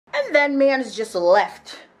And then man's just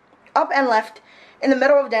left, up and left in the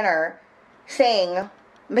middle of dinner saying,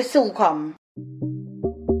 "Me soon come."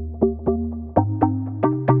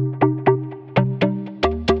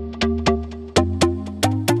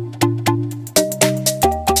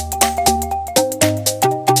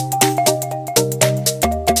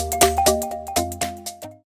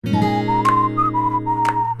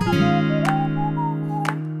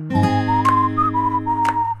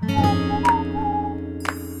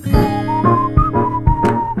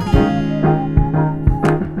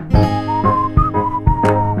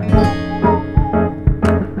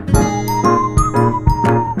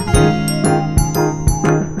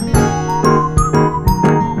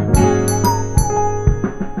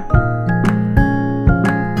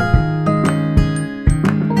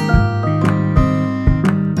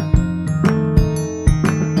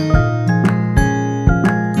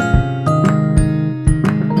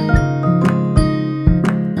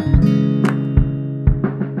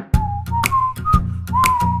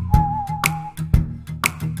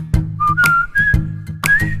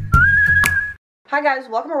 Hi guys,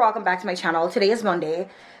 welcome back to my channel. Today is Monday.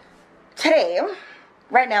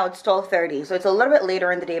 Right now it's 12:30, so it's a little bit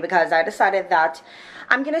later in the day because I decided that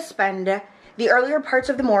I'm gonna spend the earlier parts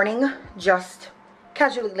of the morning just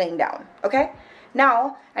casually laying down, okay?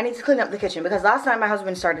 Now, I need to clean up the kitchen because last night my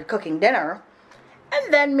husband started cooking dinner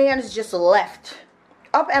and then man's just left,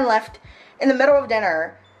 up and left in the middle of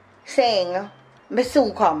dinner saying, "Me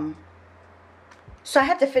soon come." So I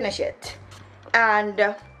had to finish it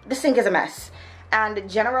and the sink is a mess. And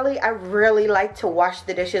generally, I really like to wash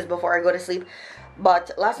the dishes before I go to sleep.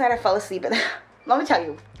 But last night I fell asleep. And let me tell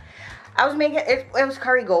you, I was making, it was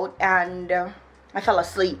curry goat and I fell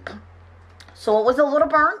asleep. So it was a little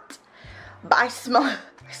burnt, but I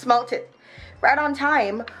smelt it right on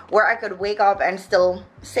time where I could wake up and still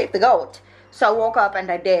save the goat. So I woke up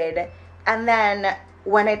and I did. And then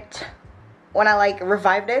when I like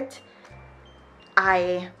revived it,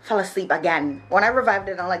 I fell asleep again. When I revived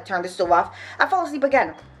it and like turned the stove off, I fell asleep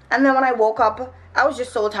again. And then when I woke up, I was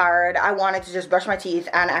just so tired. I wanted to just brush my teeth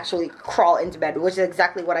and actually crawl into bed, which is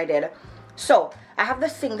exactly what I did. So I have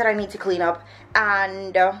this sink that I need to clean up,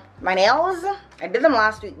 and my nails, I did them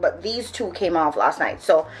last week, but these two came off last night.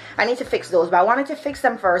 So I need to fix those, but I wanted to fix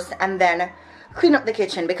them first and then clean up the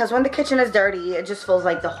kitchen, because when the kitchen is dirty, it just feels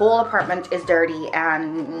like the whole apartment is dirty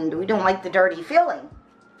and we don't like the dirty feeling.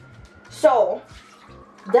 So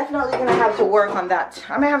definitely gonna have to work on that.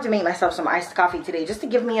 I might have to make myself some iced coffee today just to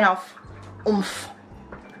give me enough oomph,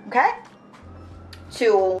 okay,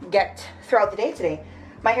 to get throughout the day today.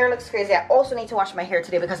 My hair looks crazy. I also need to wash my hair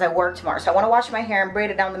today because I work tomorrow. So I want to wash my hair and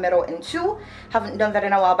braid it down the middle in two. Haven't done that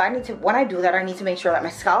in a while, but I need to, when I do that, I need to make sure that my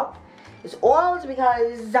scalp is oiled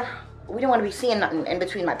because we don't want to be seeing nothing in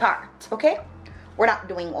between my parts, okay? We're not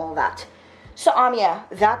doing all that. So yeah,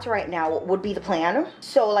 that right now would be the plan.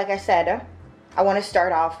 So like I said, I want to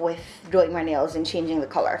start off with doing my nails and changing the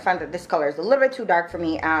color. I found that this color is a little bit too dark for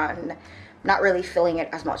me and not really feeling it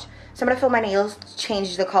as much. So I'm going to fill my nails,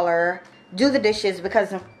 change the color, do the dishes,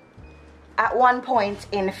 because at one point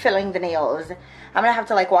in filling the nails, I'm going to have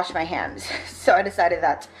to like wash my hands. So I decided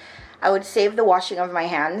that I would save the washing of my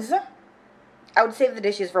hands. I would save the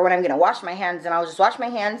dishes for when I'm going to wash my hands, and I'll just wash my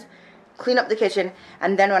hands, clean up the kitchen,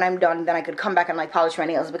 and then when I'm done, then I could come back and like polish my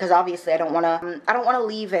nails, because obviously I don't want to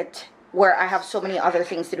leave it where I have so many other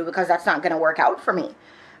things to do, because that's not going to work out for me.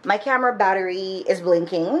 My camera battery is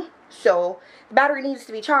blinking, so the battery needs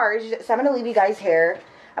to be charged, so I'm going to leave you guys here.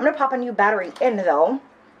 I'm going to pop a new battery in though,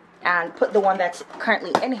 and put the one that's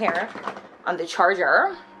currently in here on the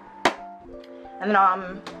charger. And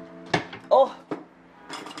then,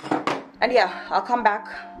 and yeah, I'll come back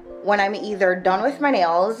when I'm either done with my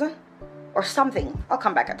nails or something. I'll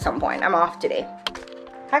come back at some point. I'm off today.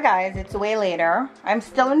 Hi guys, it's way later. I'm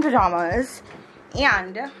still in pajamas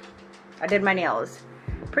and I did my nails.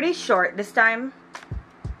 Pretty short this time.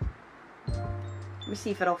 Let me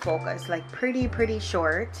see if it'll focus. Like pretty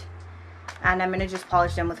short. And I'm gonna just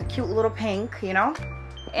polish them with a cute little pink, you know.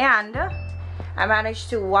 And I managed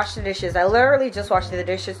to wash the dishes. I literally just washed the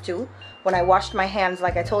dishes too when I washed my hands,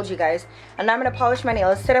 like I told you guys. And now I'm gonna polish my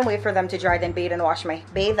nails, sit and wait for them to dry, then bathe and wash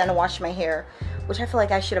my hair, which I feel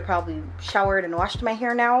like I should have probably showered and washed my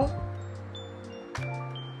hair now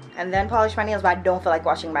and then polish my nails, but I don't feel like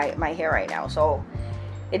washing my hair right now, so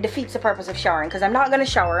it defeats the purpose of showering, because I'm not gonna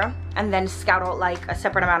shower and then scout out like a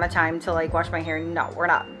separate amount of time to like wash my hair. No, we're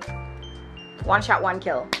not. One shot, one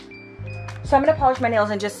kill. So I'm gonna polish my nails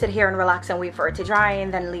and just sit here and relax and wait for it to dry,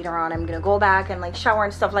 and then later on I'm gonna go back and like shower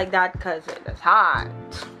and stuff like that because it's hot.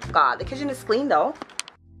 God, the kitchen is clean though.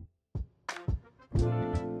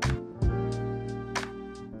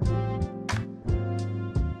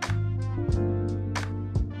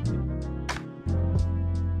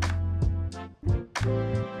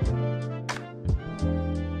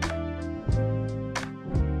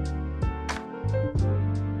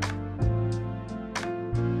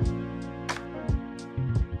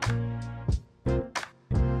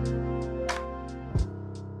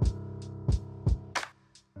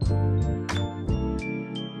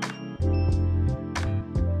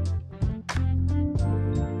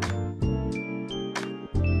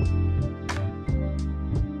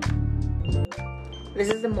 This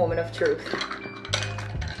is the moment of truth.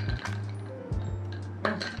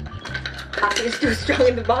 Coffee is too strong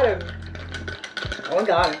in the bottom. Oh my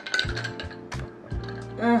god.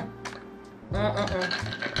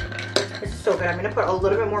 This is so good. I'm gonna put a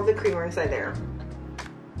little bit more of the creamer inside there.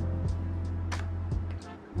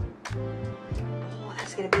 Oh,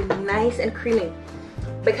 that's gonna be nice and creamy.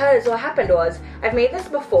 Because what happened was, I've made this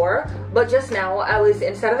before, but just now I was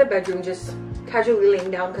inside of the bedroom just casually laying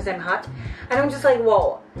down because I'm hot. And I'm just like,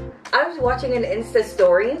 whoa. I was watching an Insta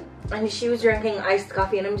story and she was drinking iced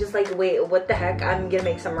coffee and I'm just like, wait, what the heck? I'm gonna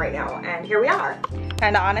make some right now. And here we are.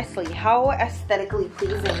 And honestly, how aesthetically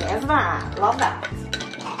pleasing is that? Love that.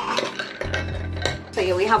 So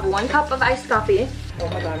yeah, we have 1 cup of iced coffee. Oh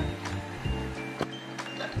my god.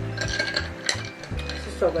 This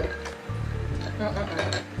is so good.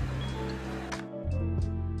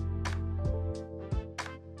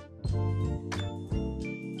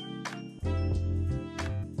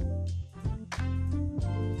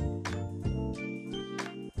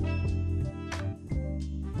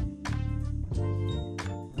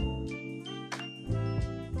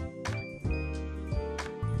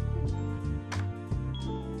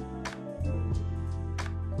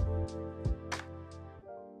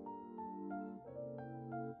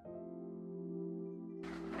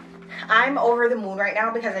 I'm over the moon right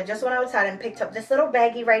now because I just went outside and picked up this little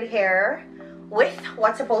baggie right here with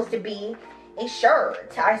what's supposed to be a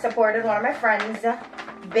shirt. I supported one of my friends'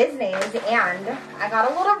 business and I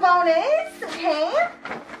got a little bonus, okay?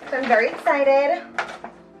 So I'm very excited.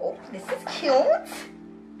 Oh, this is cute.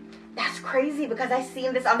 That's crazy because I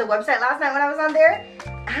seen this on the website last night when I was on there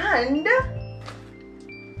and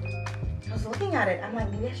I was looking at it. I'm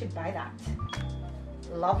like, maybe I should buy that.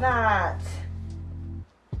 Love that.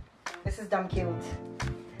 This is dumb cute.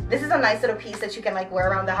 This is a nice little piece that you can like wear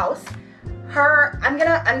around the house. I'm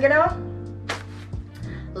gonna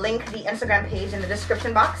link the Instagram page in the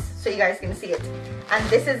description box so you guys can see it. And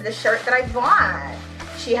this is the shirt that I bought.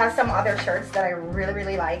 She has some other shirts that I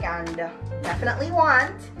really like and definitely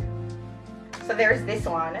want. So there's this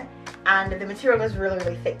one and the material is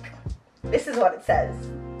really thick. This is what it says.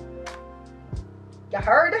 You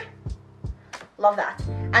heard? Love that.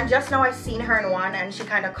 And just now I seen her in one and she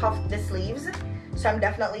kind of cuffed the sleeves, so I'm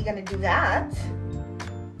definitely gonna do that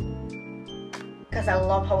because I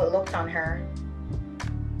love how it looked on her.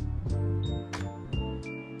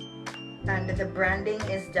 And the branding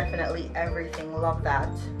is definitely everything. Love that.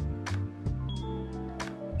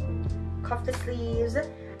 Cuff the sleeves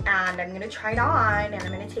and I'm gonna try it on and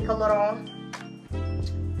I'm gonna take a little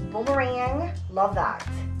boomerang. Love that.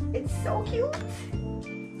 It's so cute.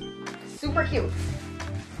 Super cute.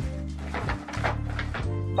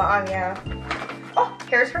 But yeah. Oh,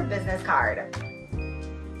 here's her business card.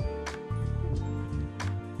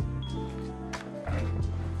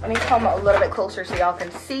 Let me come a little bit closer so y'all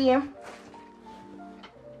can see.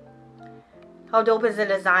 How dope is the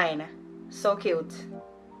design? So cute.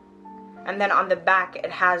 And then on the back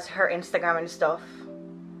it has her Instagram and stuff.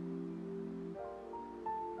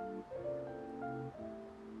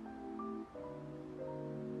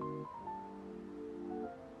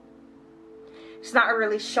 It's not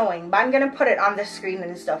really showing, but I'm gonna put it on the screen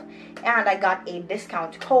and stuff. And I got a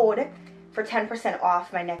discount code for 10%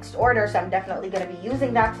 off my next order, so I'm definitely gonna be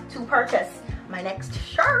using that to purchase my next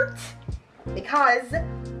shirt because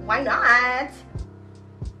why not?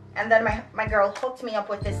 And then my girl hooked me up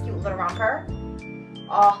with this cute little romper.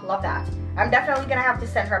 Oh, love that. I'm definitely gonna have to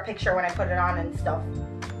send her a picture when I put it on and stuff,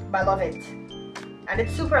 but I love it. And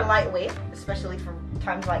it's super lightweight, especially for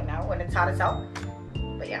times like now when it's hot as hell.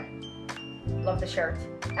 But yeah. Love the shirt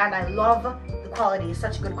and I love the quality.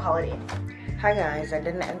 Such good quality. Hi guys, I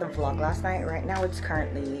didn't end the vlog last night. Right now it's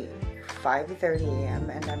currently 5:30 a.m.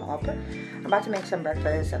 and I'm up. I'm about to make some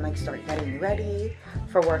breakfast and like start getting ready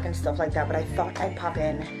for work and stuff like that, but I thought I'd pop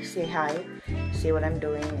in, say hi, see what I'm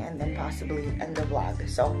doing, and then possibly end the vlog.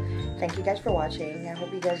 So thank you guys for watching. I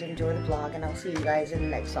hope you guys enjoy the vlog and I'll see you guys in the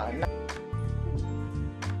next one.